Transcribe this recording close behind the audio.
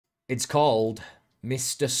It's called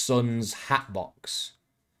Mr. Sun's Hatbox.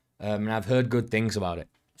 And I've heard good things about it.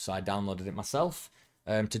 So I downloaded it myself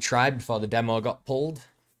to try before the demo got pulled.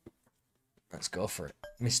 Let's go for it.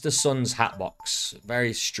 Mr. Sun's Hatbox.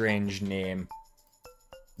 Very strange name.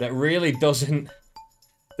 That really doesn't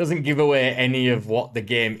give away any of what the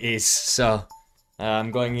game is. So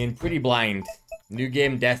I'm going in pretty blind. New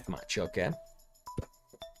game deathmatch, okay.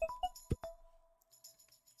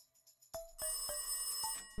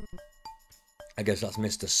 I guess that's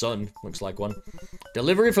Mr. Sun. Looks like one.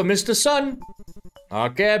 Delivery for Mr. Sun.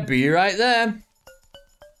 Okay, be right there.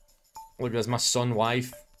 Look, there's my son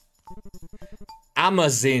wife.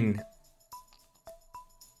 Amazon.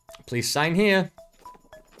 Please sign here.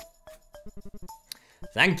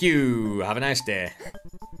 Thank you. Have a nice day.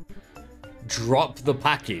 Drop the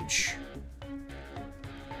package.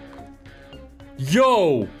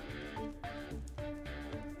 Yo!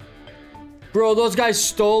 Bro, those guys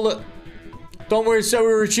stole it. Don't worry, sir,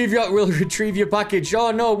 we'll retrieve your package.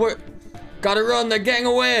 Oh no, gotta run, they're getting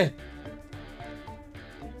away.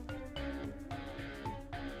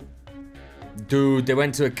 Dude, they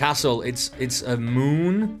went to a castle. It's a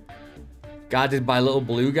moon guarded by little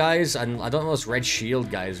blue guys, and I don't know what those red shield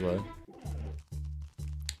guys were.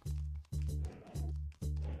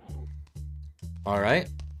 Alright.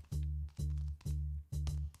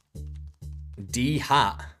 D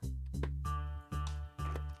hat.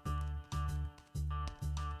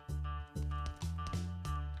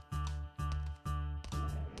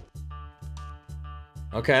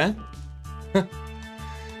 Okay.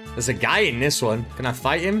 There's a guy in this one. Can I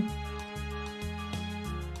fight him?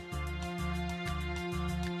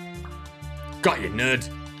 Got you, nerd.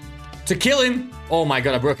 To kill him! Oh my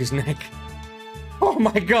god, I broke his neck. Oh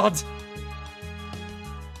my god.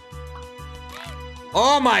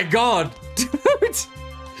 Oh my god. Dude.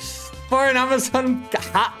 For an Amazon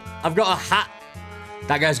hat. I've got a hat.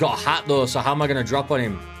 That guy's got a hat though, so how am I gonna drop on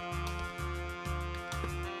him?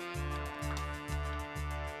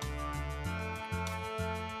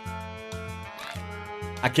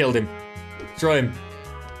 I killed him. Throw him.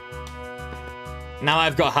 Now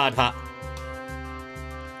I've got a hard hat.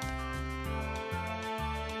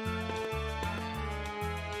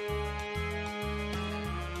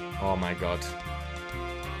 Oh my god.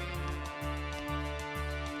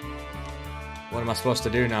 What am I supposed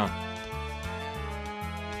to do now?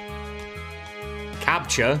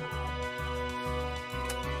 Capture?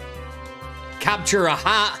 Capture a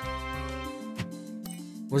hat?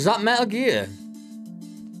 Was that Metal Gear?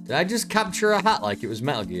 Did I just capture a hat like it was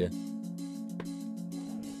Metal Gear?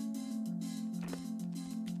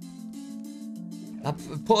 I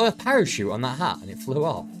put a parachute on that hat and it flew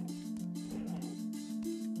off.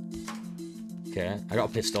 Okay, I got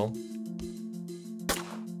a pistol.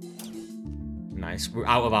 Nice. We're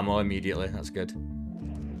out of ammo immediately. That's good.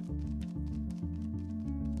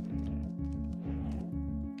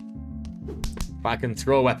 But I can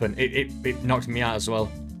throw a weapon. It knocked me out as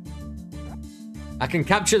well. I can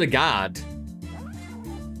capture the guard.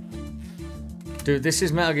 Dude, this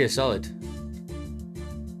is Metal Gear Solid.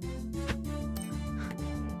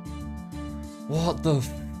 What the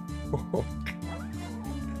fuck?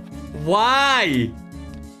 Why?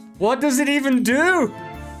 What does it even do?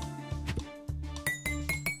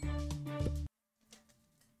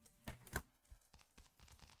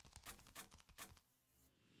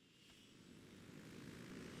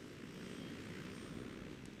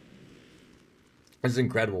 This is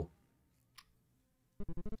incredible.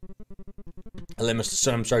 Hello, Mr.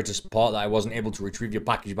 Sun, I'm sorry to support that I wasn't able to retrieve your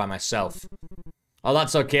package by myself. Oh,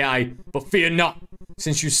 that's okay, but fear not.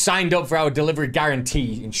 Since you signed up for our delivery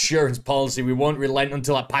guarantee insurance policy, we won't relent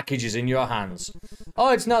until that package is in your hands.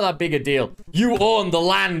 Oh, it's not that big a deal. You own the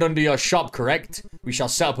land under your shop, correct? We shall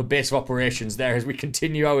set up a base of operations there as we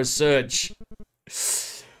continue our search.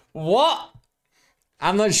 What?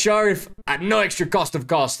 I'm not sure if... At no extra cost, of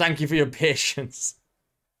course. Thank you for your patience.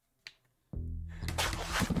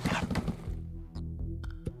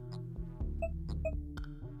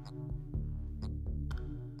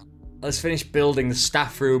 Let's finish building the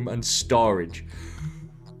staff room and storage.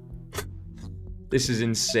 This is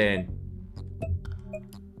insane.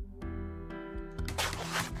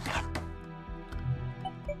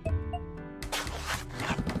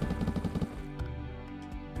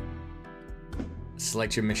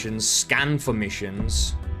 Select your missions. Scan for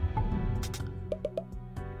missions.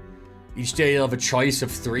 Each day you'll have a choice of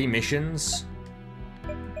 3 missions.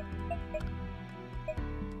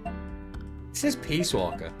 It says Peace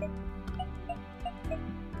Walker.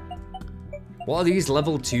 What are these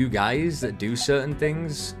level 2 guys that do certain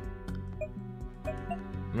things?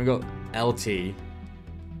 I'm gonna go LT.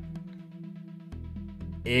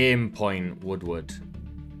 Aim point Woodward.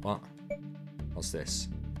 What? What's this?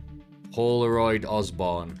 Polaroid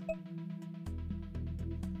Osborne.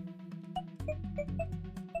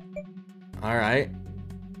 Alright.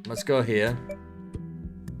 Let's go here.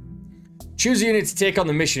 Choose a unit to take on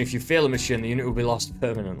the mission. If you fail a mission, the unit will be lost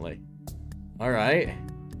permanently. Alright.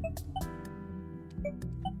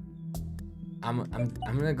 I'm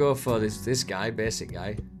gonna go for this guy, basic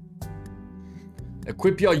guy.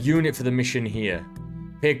 Equip your unit for the mission here.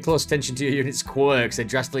 Pay close attention to your unit's quirks. They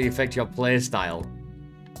drastically affect your playstyle.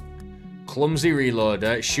 Clumsy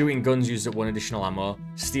reloader. Shooting guns used at 1 additional ammo.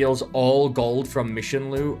 Steals all gold from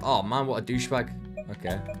mission loot. Oh man, what a douchebag.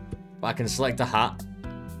 Okay. But I can select a hat.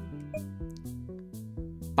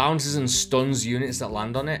 Bounces and stuns units that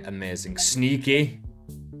land on it. Amazing. Sneaky.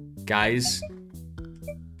 Guys.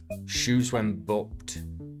 Shoots when booked.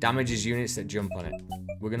 Damages units that jump on it.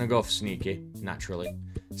 We're gonna go for sneaky, naturally.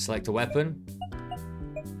 Select a weapon.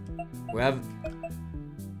 We have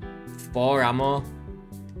 4 ammo.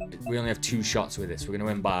 We only have 2 shots with this. We're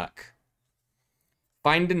gonna embark.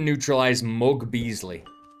 Find and neutralize Mug Beasley.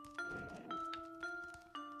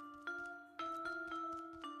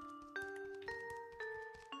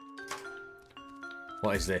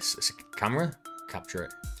 What is this? It's a camera? Capture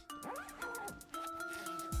it.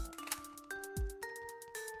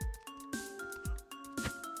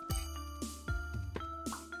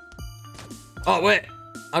 Oh, wait.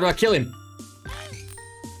 How do I kill him?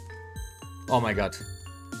 Oh my god.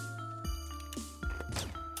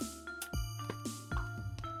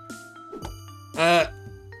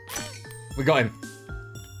 We got him.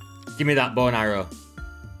 Give me that bow and arrow.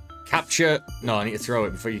 Capture. No, I need to throw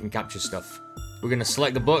it before you can capture stuff. We're going to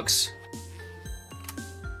select the books.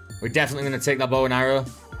 We're definitely going to take that bow and arrow.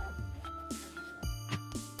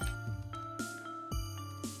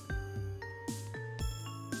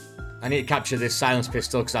 I need to capture this silence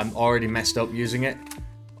pistol because I'm already messed up using it.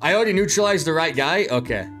 I already neutralized the right guy?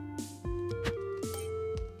 Okay.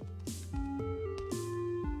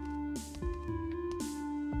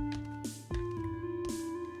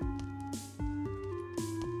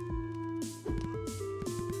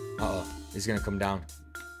 Uh-oh. He's gonna come down.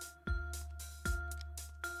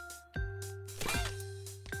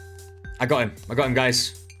 I got him. I got him,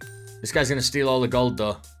 guys. This guy's gonna steal all the gold,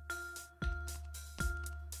 though.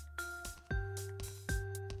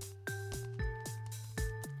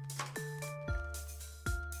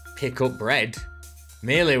 Pick up bread.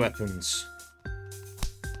 Melee weapons.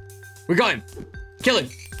 We got him. Kill him.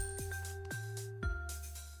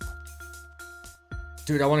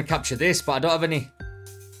 Dude, I want to capture this, but I don't have any.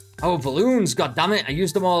 Oh, balloons. God damn it. I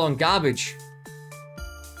used them all on garbage.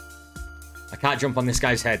 I can't jump on this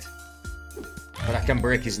guy's head. But I can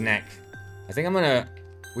break his neck. I think I'm gonna...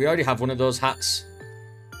 We already have one of those hats.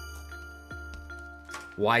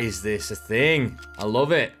 Why is this a thing? I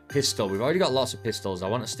love it. Pistol. We've already got lots of pistols. I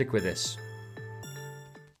want to stick with this.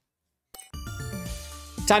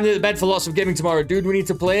 Time to hit the bed for lots of gaming tomorrow. Dude, we need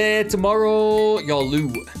to play tomorrow. Your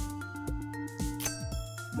loot.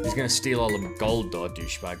 He's going to steal all the gold, though,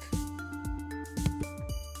 douchebag.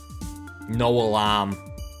 No alarm.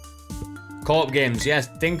 Co-op games. Yes,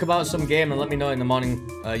 think about some game and let me know in the morning.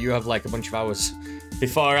 You have, like, a bunch of hours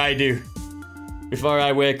before I do. Before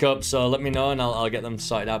I wake up, so let me know and I'll get them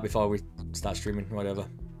sorted out before we start streaming, whatever.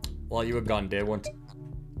 While you were gone, day 1.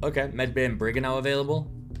 Okay, Medbay and Brig are now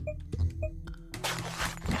available.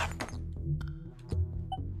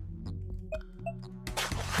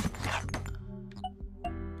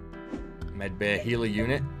 Medbay healer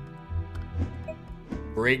unit.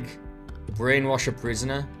 Brig. Brainwash a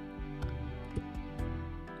prisoner.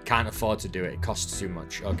 Can't afford to do it, it costs too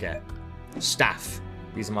much. Okay. Staff.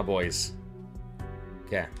 These are my boys.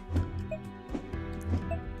 Okay.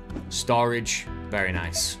 Storage. Very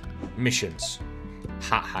nice. Missions.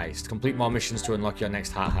 Hat heist. Complete more missions to unlock your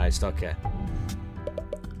next hat heist. Okay.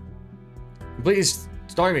 Complete these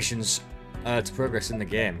story missions to progress in the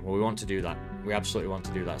game. Well, we want to do that. We absolutely want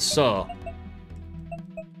to do that. So,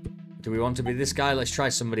 do we want to be this guy? Let's try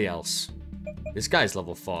somebody else. This guy's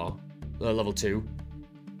level 4. Level 2.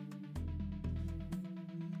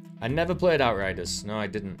 I never played Outriders. No, I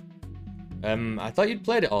didn't. I thought you'd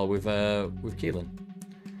played it all with Keelan.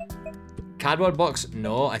 Cardboard box?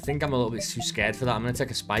 No, I think I'm a little bit too scared for that. I'm going to take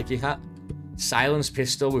a spiky hat. Silence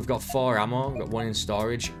pistol. We've got 4 ammo. We've got 1 in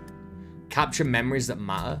storage. Capture memories that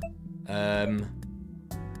matter.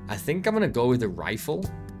 I think I'm going to go with a rifle.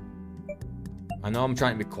 I know I'm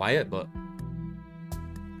trying to be quiet, but...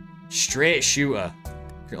 Straight shooter.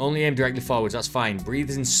 Can only aim directly forwards. That's fine.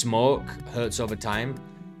 Breathes in smoke. Hurts over time.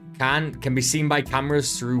 Can be seen by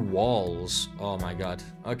cameras through walls. Oh my god.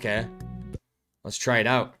 Okay. Let's try it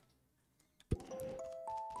out.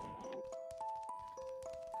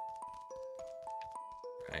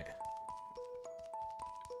 Right.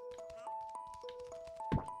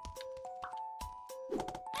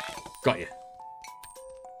 Got you.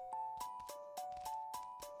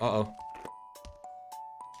 Uh-oh.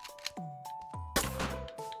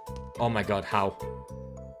 Oh my god, how?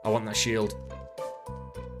 I want that shield.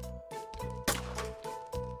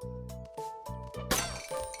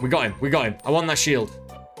 We got him. We got him. I want that shield.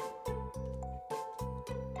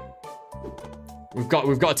 We've got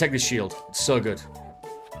to take this shield. It's so good.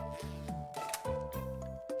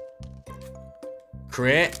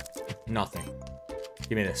 Crate. Nothing.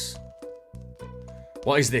 Give me this.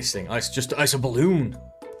 What is this thing? Oh, it's a balloon.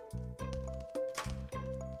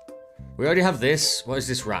 We already have this. What is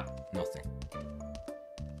this rat? Nothing.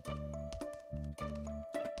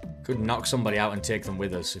 Could knock somebody out and take them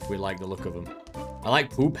with us if we like the look of them. I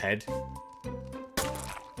like Poop Head.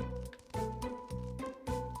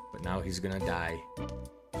 But now he's gonna die.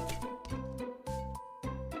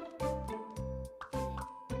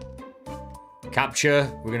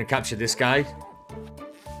 Capture. We're gonna capture this guy.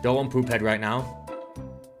 Don't want Poop Head right now.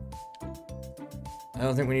 I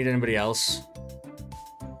don't think we need anybody else.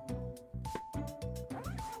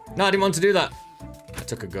 No, I didn't want to do that. I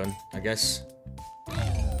took a gun, I guess.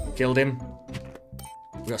 Killed him.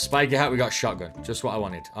 We got spiky hat, we got shotgun. Just what I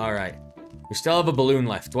wanted. Alright. We still have a balloon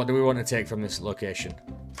left. What do we want to take from this location?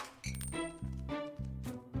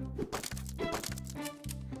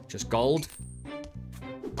 Just gold.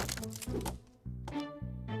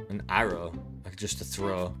 An arrow. Like just to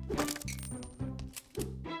throw.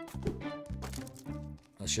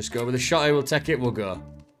 Let's just go with a shot. We'll take it, we'll go.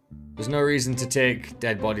 There's no reason to take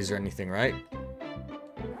dead bodies or anything, right?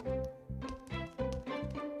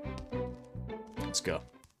 Let's go.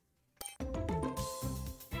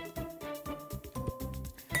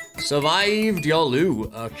 Survived your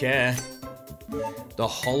loot. Okay. The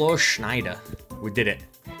Hollow Schneider. We did it.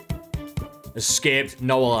 Escaped,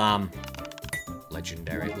 no alarm.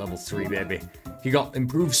 Legendary. Level 3, baby. You got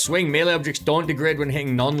improved swing. Melee objects don't degrade when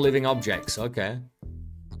hitting non-living objects. Okay.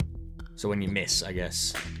 So when you miss, I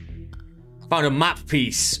guess. Found a map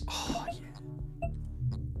piece. Oh, yeah.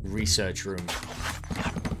 Research room.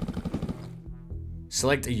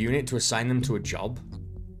 Select a unit to assign them to a job.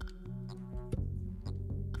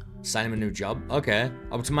 Assign them a new job. Okay.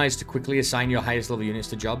 Optimize to quickly assign your highest level units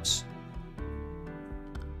to jobs.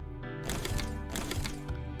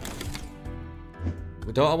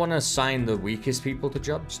 But don't I want to assign the weakest people to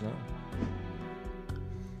jobs? No.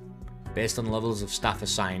 Based on levels of staff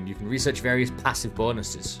assigned, you can research various passive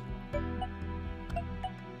bonuses.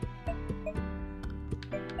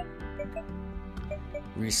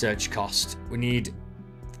 Research cost. We need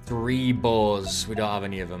 3 bows. We don't have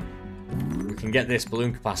any of them. We can get this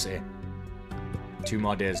balloon capacity. 2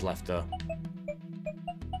 more days left though.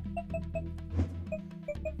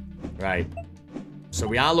 Right. So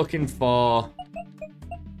we are looking for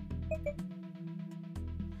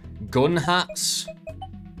gun hats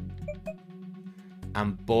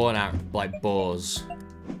and bows.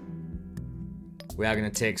 We are going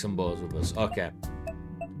to take some bows with us. Okay.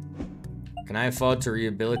 Can I afford to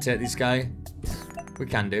rehabilitate this guy? We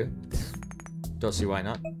can do. Don't see why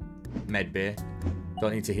not. Med bay.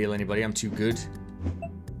 Don't need to heal anybody. I'm too good.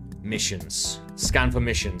 Missions. Scan for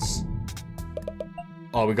missions.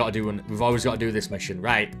 Oh, we got to do one. We've always got to do this mission.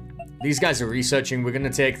 Right. These guys are researching. We're going to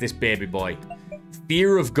take this baby boy.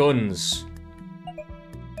 Fear of guns.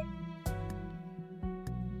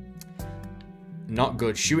 Not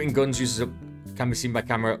good. Shooting guns can be seen by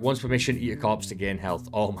camera. Once per mission, eat a corpse to gain health.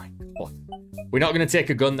 Oh my god. We're not going to take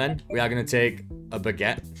a gun then. We are going to take a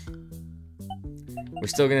baguette. We're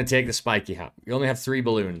still going to take the spiky hat. We only have 3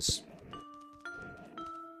 balloons.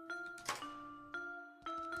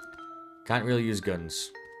 Can't really use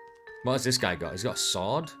guns. What has this guy got? He's got a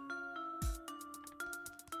sword?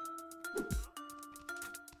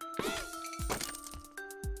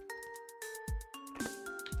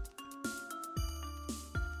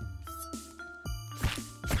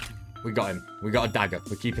 We got him. We got a dagger.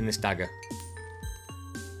 We're keeping this dagger.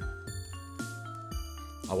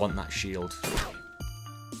 I want that shield.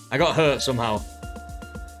 I got hurt somehow.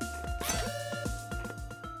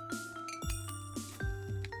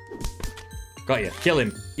 Got you. Kill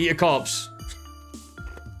him. Eat a corpse.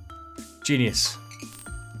 Genius.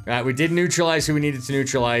 Right, we did neutralize who we needed to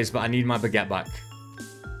neutralize, but I need my baguette back.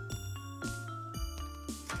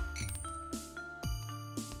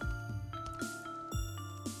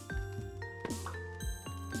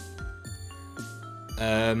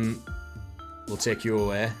 We'll take you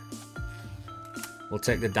away. We'll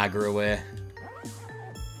take the dagger away.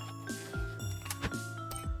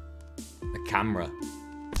 camera.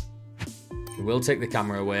 We will take the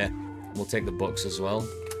camera away. We'll take the books as well.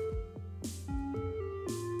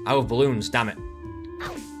 Out of balloons, damn it.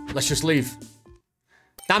 Let's just leave.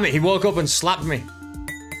 Damn it, he woke up and slapped me.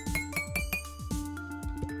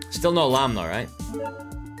 Still no alarm though, right?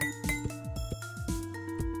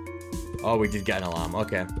 Oh, we did get an alarm,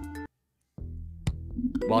 okay.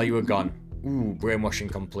 While you were gone. Ooh, brainwashing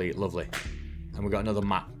complete, lovely. And we got another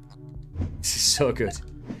map. This is so good.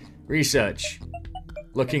 Research.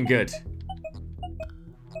 Looking good.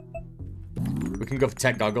 We can go for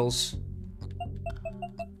tech goggles.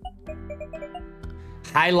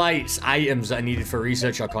 Highlights items that are needed for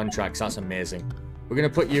research or contracts. That's amazing. We're going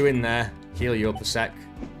to put you in there. Heal you up a sec.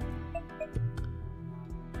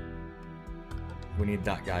 We need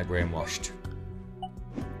that guy brainwashed.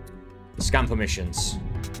 Scan permissions.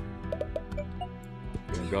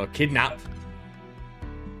 We're going to go kidnap.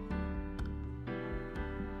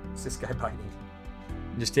 What's this guy biting?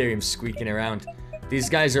 Just hear him squeaking around. These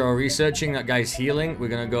guys are all researching. That guy's healing. We're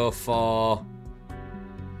going to go for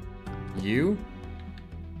you.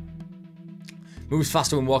 Moves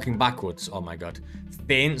faster when walking backwards. Oh my god.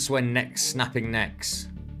 Faints when snapping necks.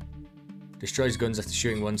 Destroys guns after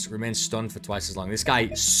shooting once. Remains stunned for twice as long. This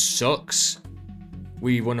guy sucks.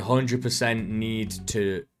 We 100% need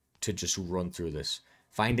to just run through this.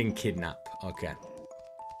 Finding kidnap. Okay.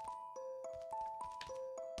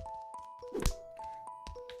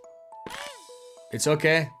 It's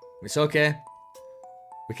okay. It's okay.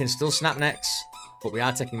 We can still snap necks, but we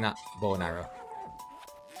are taking that bow and arrow.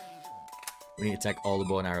 We need to take all the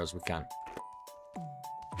bow and arrows we can.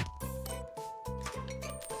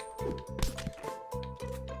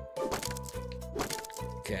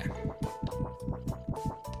 Okay.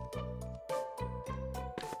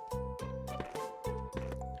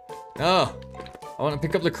 Oh! I want to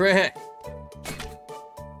pick up the crate!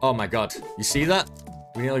 Oh my god. You see that?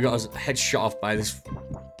 We nearly got our head shot off by this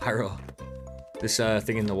arrow. This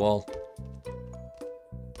thing in the wall.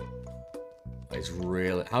 It's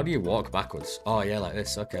really... How do you walk backwards? Oh, yeah, like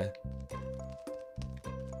this. Okay.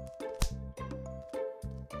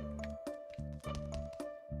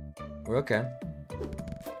 We're okay.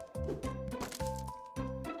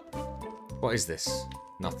 What is this?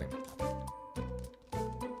 Nothing.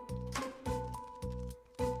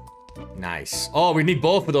 Nice. Oh, we need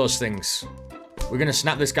both of those things. We're gonna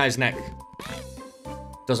snap this guy's neck.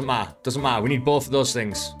 Doesn't matter. Doesn't matter. We need both of those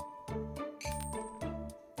things.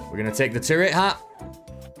 We're gonna take the turret hat.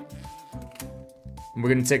 And we're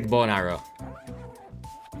gonna take the bow and arrow.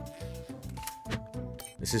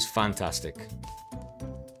 This is fantastic.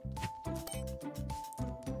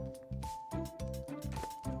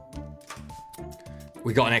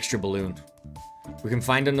 We got an extra balloon. We can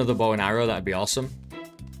find another bow and arrow. That'd be awesome.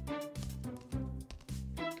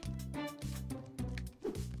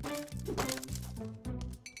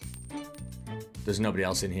 There's nobody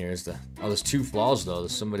else in here, is there? Oh, there's 2 floors, though.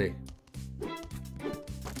 There's somebody...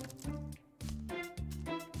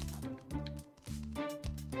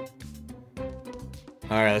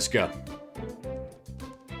 Alright, let's go.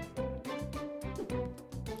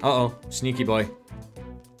 Uh-oh. Sneaky boy.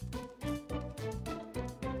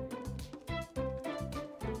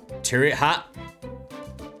 Turret hat.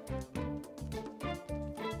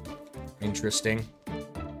 Interesting.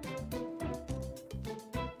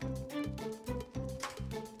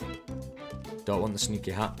 Don't want the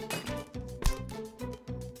sneaky hat.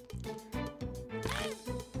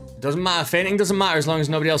 Doesn't matter. Fainting doesn't matter as long as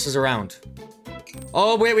nobody else is around.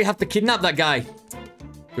 Oh, wait. We have to kidnap that guy.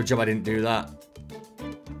 Good job I didn't do that.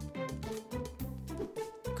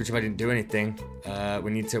 Good job I didn't do anything.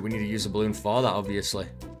 We need to use a balloon for that, obviously.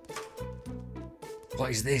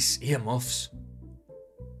 What is this? Earmuffs.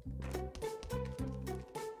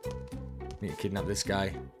 Need to kidnap this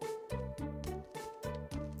guy.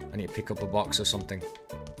 I need to pick up a box or something.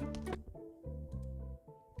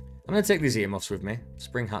 I'm going to take these earmuffs with me.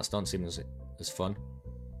 Spring hats don't seem as fun.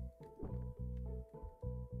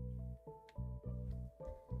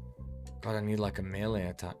 God, I need like a melee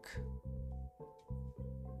attack.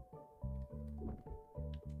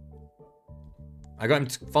 I got him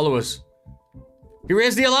to follow us. He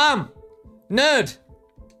raised the alarm! Nerd!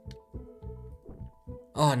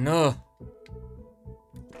 Oh no.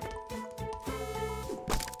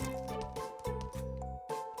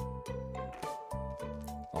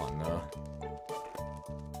 Oh no.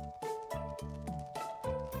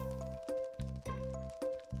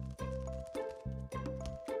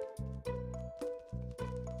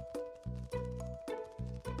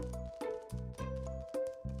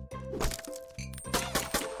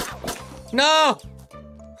 No!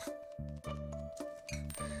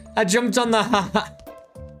 I jumped on the hat.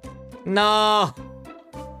 No.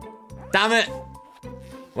 Damn it.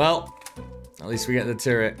 Well, at least we get the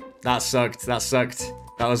turret. That sucked. That sucked.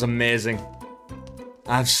 That was amazing.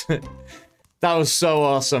 That was so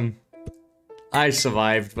awesome. I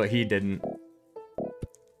survived, but he didn't.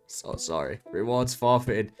 So sorry. Rewards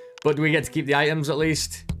forfeited. But do we get to keep the items at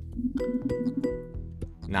least?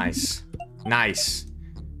 Nice. Nice.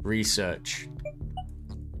 Research.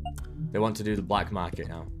 They want to do the black market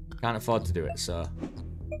now. Can't afford to do it, so...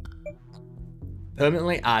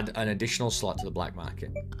 Permanently add an additional slot to the black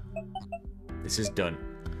market. This is done.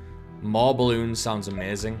 More balloons sounds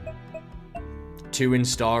amazing. 2 in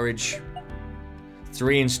storage.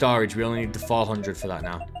 3 in storage. We only need the 400 for that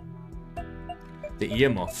now. The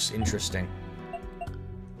earmuffs. Interesting.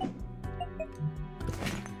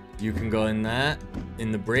 You can go in there.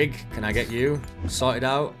 In the brig. Can I get you sorted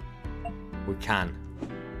out? We can.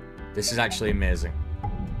 This is actually amazing.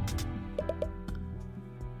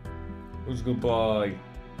 Who's a good boy?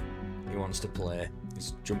 He wants to play.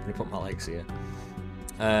 He's jumping up on my legs here.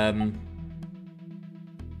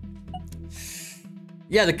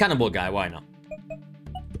 Yeah, the cannibal guy, why not?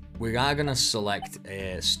 We are gonna select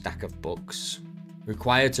a stack of books.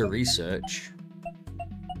 Required to research.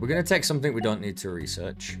 We're gonna take something we don't need to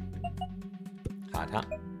research. Hard hat.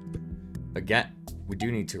 Baguette, we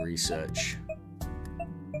do need to research.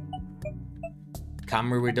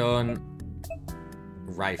 Camera we done.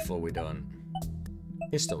 Rifle we done.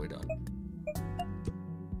 Pistol we done.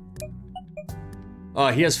 Oh,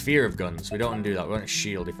 he has fear of guns. We don't want to do that. We want a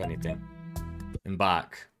shield, if anything.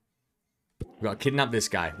 Embark. We've got to kidnap this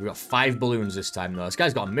guy. We've got 5 balloons this time, though. This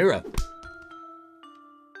guy's got a mirror.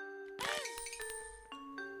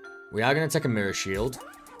 We are going to take a mirror shield.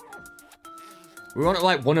 We want,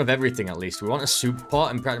 like, one of everything, at least. We want a soup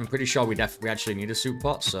pot. I'm pretty sure we actually need a soup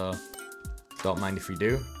pot, so... Don't mind if we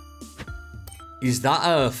do. Is that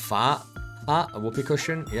a fart hat? A whoopee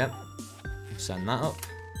cushion? Yep. Send that up.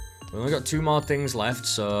 We've only got 2 more things left,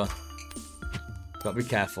 so... Gotta be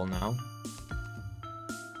careful now.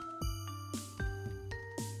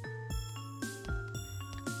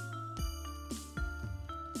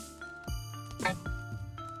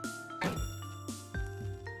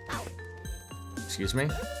 Excuse me?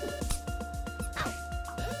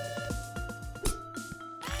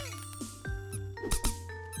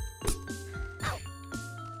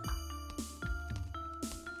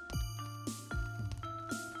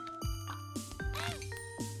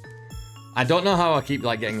 I don't know how I keep,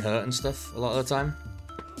 like, getting hurt and stuff a lot of the time.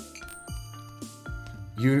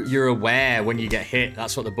 You're aware when you get hit.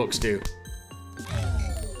 That's what the books do.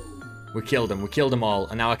 We killed them. We killed them all.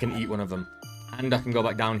 And now I can eat one of them. And I can go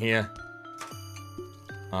back down here.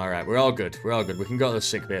 Alright, we're all good. We're all good. We can go to the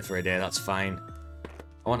sick bay for a day. That's fine.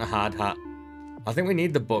 I want a hard hat. I think we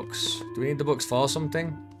need the books. Do we need the books for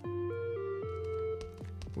something?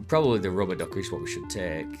 Well, probably the rubber duck is what we should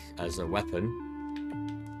take as a weapon.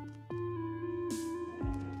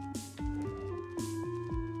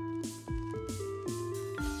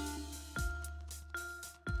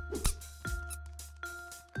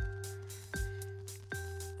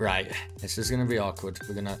 Right, this is gonna be awkward.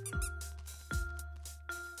 We're gonna...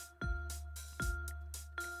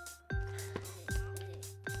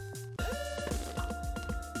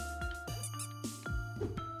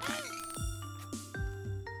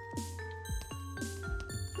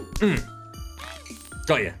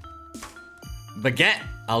 Got you. Baguette,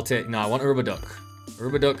 I'll take... No, I want a rubber duck. A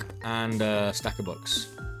rubber duck and a stack of books.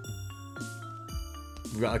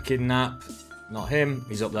 We've got a kidnap. Not him,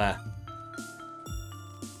 he's up there.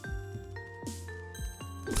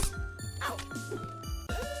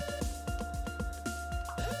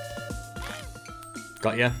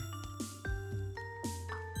 Got ya.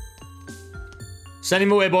 Send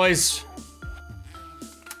him away, boys.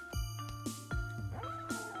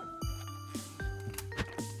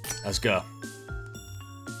 Let's go.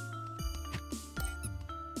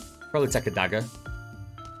 Probably take a dagger.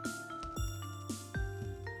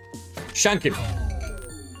 Shank him.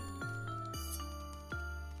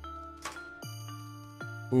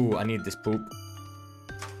 Ooh, I need this poop.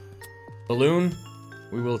 Balloon.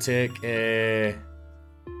 We will take a...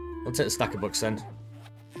 We'll take a stack of books then.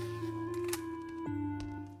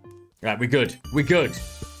 Right, we're good. We're good.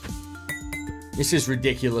 This is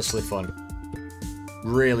ridiculously fun.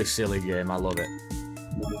 Really silly game. I love it.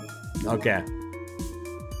 Okay.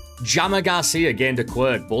 Jammer Garcia gained a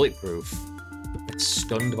quirk. Bulletproof. It's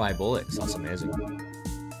stunned by bullets. That's amazing.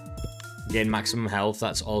 Gain maximum health.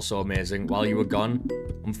 That's also amazing. While you were gone.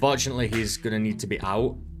 Unfortunately, he's going to need to be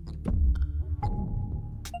out.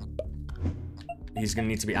 he's gonna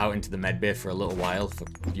need to be out into the med bay for a little while, for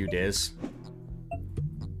a few days.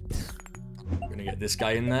 We're gonna get this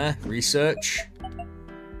guy in there. Research.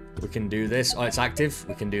 We can do this. Oh, it's active.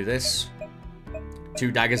 We can do this.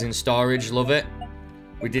 2 daggers in storage. Love it.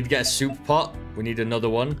 We did get a soup pot. We need another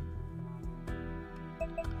one.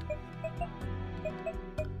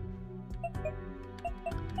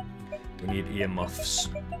 We need earmuffs.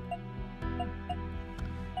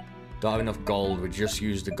 Don't have enough gold. We just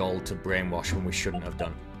used the gold to brainwash when we shouldn't have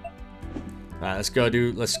done. Alright,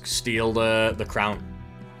 let's steal the crown.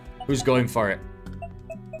 Who's going for it?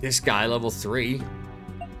 This guy, level 3.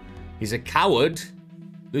 He's a coward.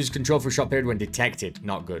 Loses control for a short period when detected.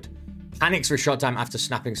 Not good. Panics for a short time after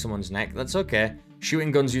snapping someone's neck. That's okay.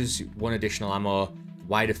 Shooting guns use 1 additional ammo.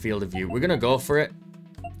 Wider field of view. We're gonna go for it.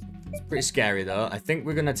 It's pretty scary though. I think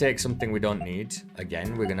we're gonna take something we don't need.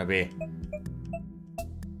 Again, we're gonna be...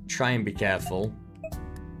 Try and be careful.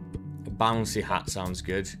 A bouncy hat sounds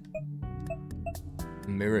good.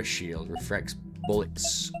 Mirror shield. Reflects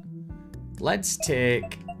bullets. Let's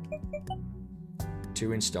take...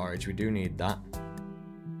 2 in storage. We do need that.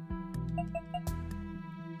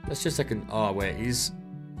 Let's just take an... Oh, wait. He's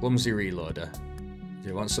clumsy reloader. Do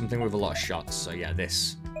we want something with a lot of shots? So, yeah,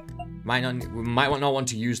 this. We might not want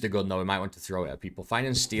to use the gun, though. We might want to throw it at people. Find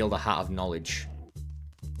and steal the Hat of Knowledge.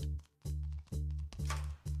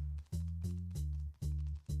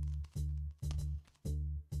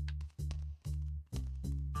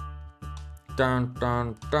 Dun,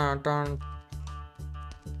 dun, dun, dun.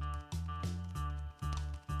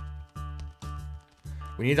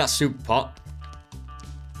 We need that soup pot.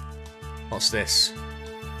 What's this?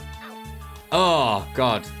 Oh,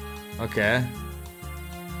 God. Okay.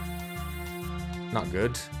 Not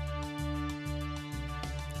good.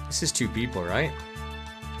 This is 2 people, right?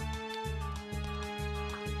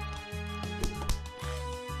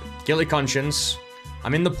 Guilty conscience.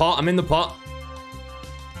 I'm in the pot. I'm in the pot.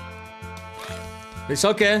 It's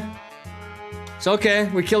okay. It's okay.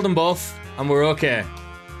 We killed them both. And we're okay.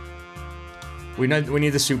 We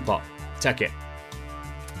need the soup pot. Take it.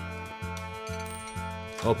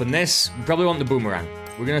 Open this. We probably want the boomerang.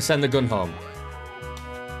 We're gonna send the gun home.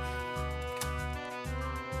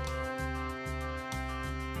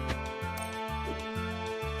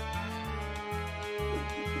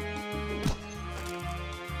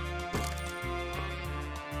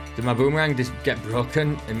 Did my boomerang just get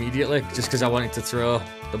broken immediately just because I wanted to throw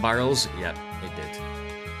the barrels? Yep, it did.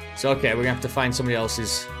 So okay, we're gonna have to find somebody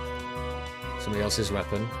else's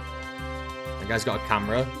weapon. That guy's got a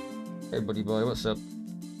camera. Hey, buddy boy, what's up?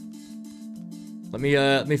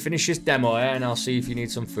 Let me finish this demo here, and I'll see if you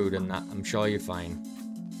need some food and that. I'm sure you're fine.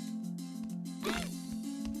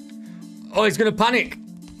 Oh, he's gonna panic.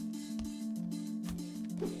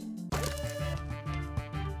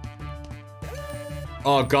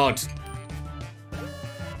 Oh, God.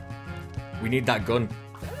 We need that gun.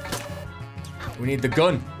 We need the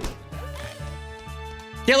gun.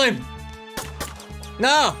 Kill him.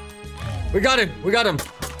 No. We got him. We got him.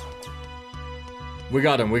 We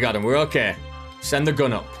got him. We got him. We're okay. Send the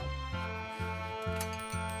gun up.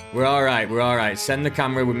 We're alright. We're alright. Send the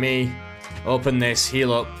camera with me. Open this.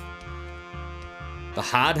 Heal up. The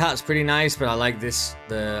hard hat's pretty nice, but I like this.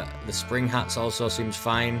 The spring hats also seems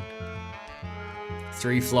fine.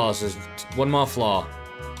 3 flaws. There's 1 more flaw.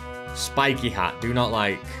 Spiky hat. Do not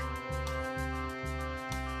like.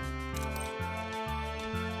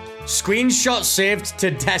 Screenshot saved to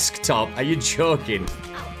desktop. Are you joking?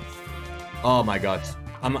 Oh my God.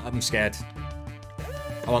 I'm scared.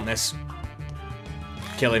 I want this.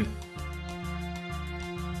 Kill him.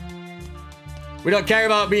 We don't care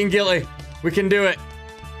about being guilty. We can do it.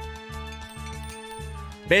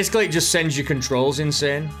 Basically, it just sends your controls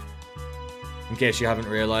insane. In case you haven't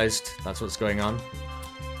realized, that's what's going on.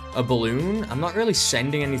 A balloon? I'm not really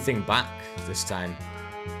sending anything back this time.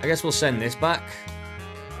 I guess we'll send this back.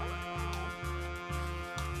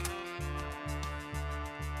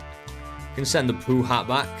 We can send the poo hat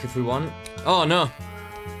back if we want. Oh, no.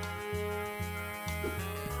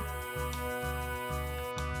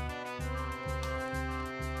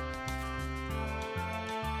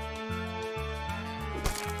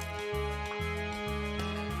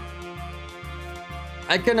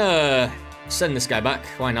 I can, send this guy back.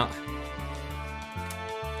 Why not?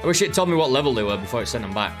 I wish it told me what level they were before it sent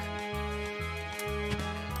them back.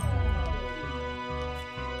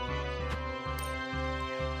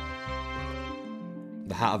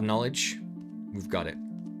 The Hat of Knowledge. We've got it.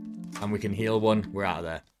 And we can heal 1. We're out of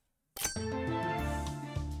there.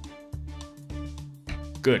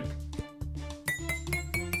 Good.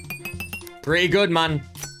 Pretty good, man.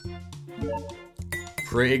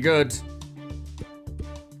 Pretty good.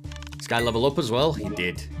 guy level up as well? He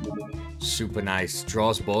did. Super nice.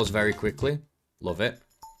 Draws bows very quickly. Love it.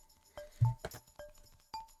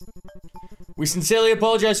 We sincerely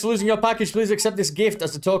apologize for losing your package. Please accept this gift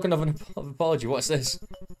as a token of an apology. What's this?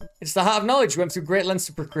 It's the Heart of Knowledge. We went through great lengths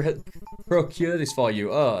to procure this for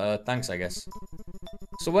you. Oh, thanks, I guess.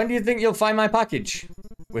 So when do you think you'll find my package?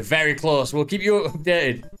 We're very close. We'll keep you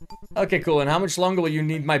updated. Okay, cool. And how much longer will you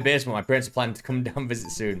need my basement? My parents are planning to come down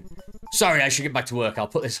visit soon. Sorry, I should get back to work. I'll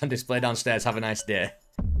put this on display downstairs. Have a nice day.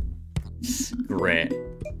 Great.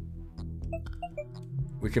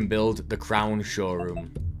 We can build the Crown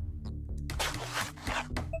Showroom.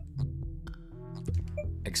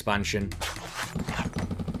 Expansion.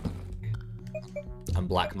 And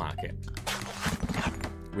black market.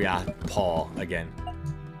 We are poor again.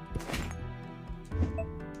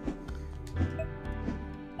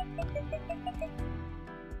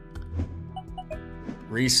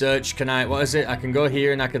 Research, can I, what is it? I can go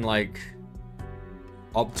here and I can like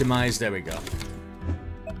optimize, there we go.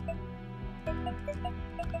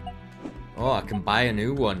 Oh, I can buy a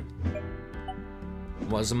new one.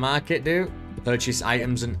 What does the market do? Purchase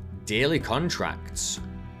items and daily contracts.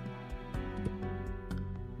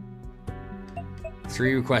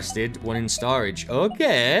 3 requested, 1 in storage.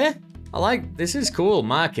 Okay. I like, this is cool,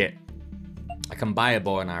 market. I can buy a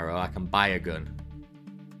bow and arrow, I can buy a gun.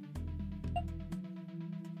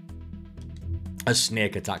 A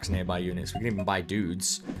snake attacks nearby units. We can even buy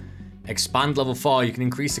dudes. Expand level 4. You can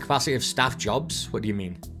increase the capacity of staff jobs. What do you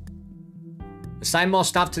mean? Assign more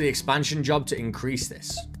staff to the expansion job to increase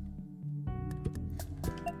this.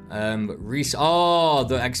 Oh,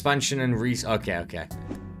 the expansion and okay.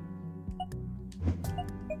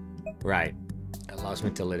 Right. It allows me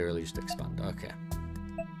to literally just expand. Okay.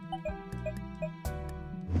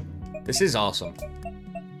 This is awesome.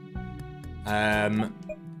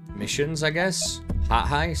 Missions, I guess. Hat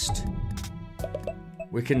heist.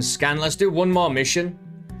 We can scan. Let's do one more mission.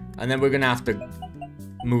 And then we're going to have to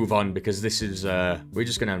move on because this is, we're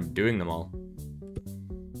just going to be doing them all.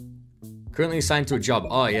 Currently assigned to a job.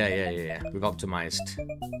 Oh, yeah. We've optimized.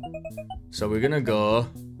 So we're going to go.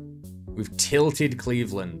 We've tilted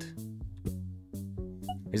Cleveland.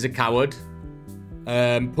 He's a coward.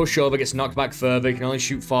 Push over, gets knocked back further. You can only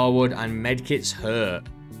shoot forward and medkits hurt.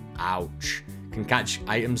 Ouch. Can catch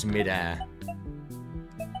items mid-air.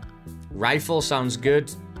 Rifle sounds good.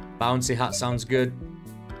 Bouncy hat sounds good.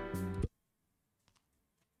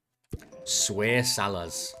 Sway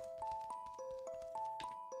Salas.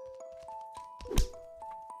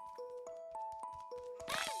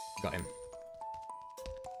 Got him.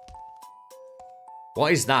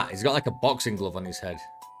 What is that? He's got like a boxing glove on his head.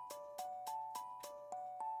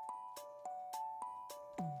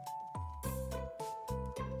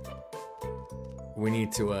 We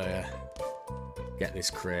need to get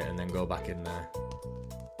this crate and then go back in there.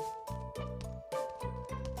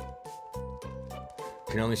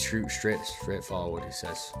 Can only shoot straight forward, he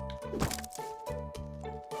says.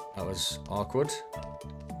 That was awkward.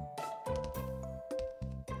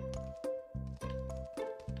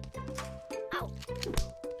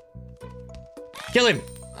 Kill him!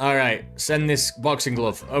 Alright, send this boxing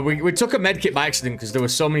glove. We took a medkit by accident because there were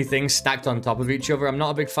so many things stacked on top of each other. I'm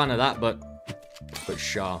not a big fan of that, but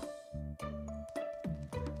sure.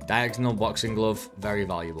 Diagonal boxing glove, very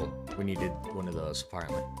valuable. We needed one of those,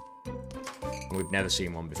 apparently. And we've never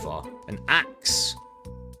seen one before. An axe.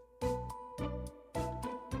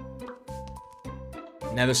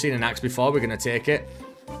 Never seen an axe before. We're going to take it.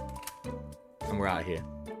 And we're out of here.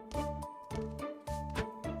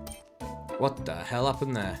 What the hell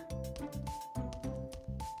happened there?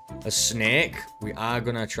 A snake. We are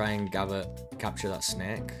going to try and capture that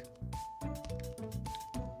snake.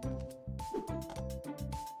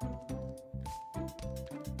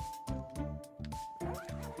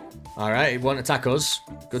 Alright, it won't attack us.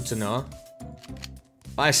 Good to know.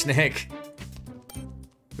 Bye, snake.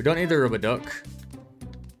 We don't need the rubber duck.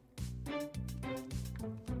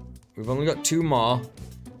 We've only got 2 more.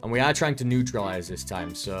 And we are trying to neutralize this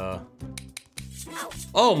time, so...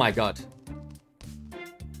 Oh my god.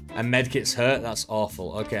 And medkit's hurt? That's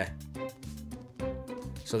awful. Okay.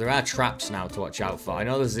 So there are traps now to watch out for. I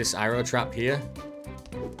know there's this arrow trap here.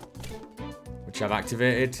 Which I've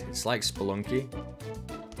activated. It's like Spelunky.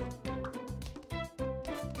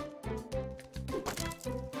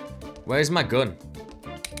 Where's my gun?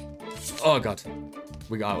 Oh god.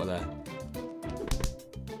 We got out of there.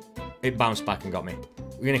 It bounced back and got me.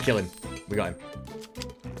 We're gonna kill him. We got him.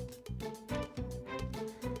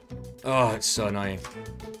 Oh, it's so annoying.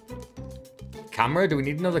 Camera? Do we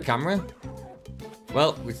need another camera?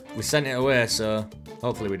 Well, we sent it away, so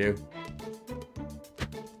hopefully we do.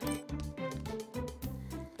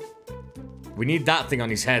 We need that thing on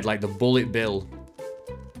his head, like the bullet bill.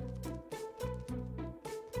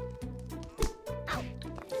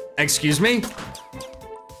 Excuse me?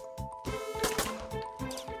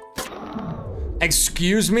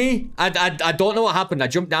 Excuse me? I don't know what happened. I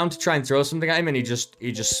jumped down to try and throw something at him and he just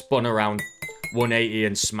spun around 180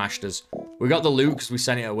 and smashed us. We got the loot because we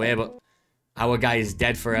sent it away, but our guy is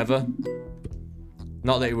dead forever.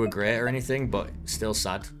 Not that he were great or anything, but still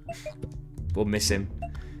sad. We'll miss him.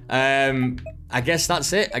 I guess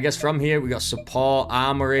that's it. I guess from here we got support,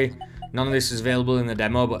 armory. None of this is available in the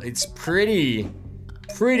demo, but it's pretty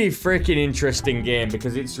freaking interesting game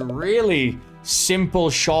because it's really simple,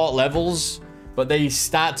 short levels, but they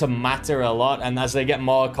start to matter a lot, and as they get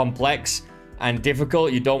more complex and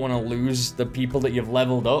difficult, you don't want to lose the people that you've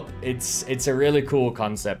leveled up. It's a really cool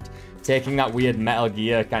concept. Taking that weird Metal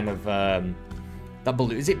Gear kind of, that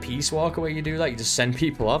balloon, is it Peace Walker where you do that? You just send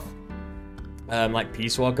people off? Like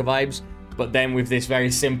Peace Walker vibes, but then with this very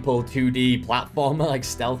simple 2D platformer, like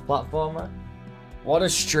stealth platformer. What a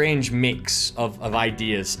strange mix of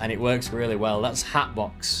ideas, and it works really well. That's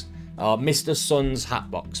Hatbox. Mr. Sun's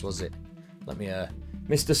Hatbox, was it? Let me,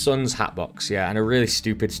 Mr. Sun's Hatbox, yeah, and a really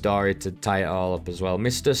stupid story to tie it all up as well.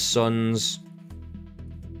 Mr. Sun's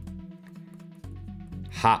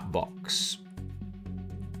Hatbox.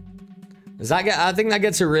 Does that get, I think that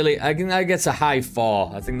gets a high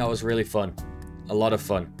 4. I think that was really fun. A lot of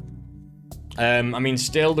fun. I mean,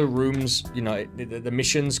 still the rooms, you know, the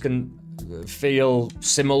missions can feel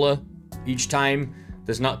similar each time.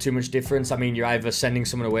 There's not too much difference. I mean, you're either sending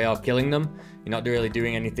someone away or killing them. You're not really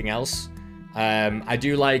doing anything else. I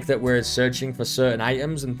do like that we're searching for certain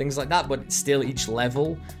items and things like that, but still each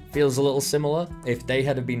level feels a little similar. If they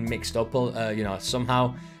had been mixed up, you know,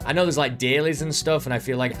 somehow. I know there's like dailies and stuff, and I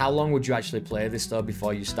feel like how long would you actually play this though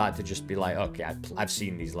before you start to just be like, okay, I've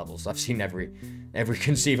seen these levels. I've seen every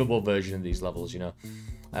conceivable version of these levels, you know.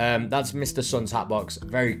 That's Mr. Sun's Hatbox.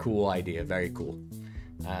 Very cool idea. Very cool.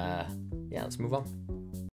 Yeah, let's move on.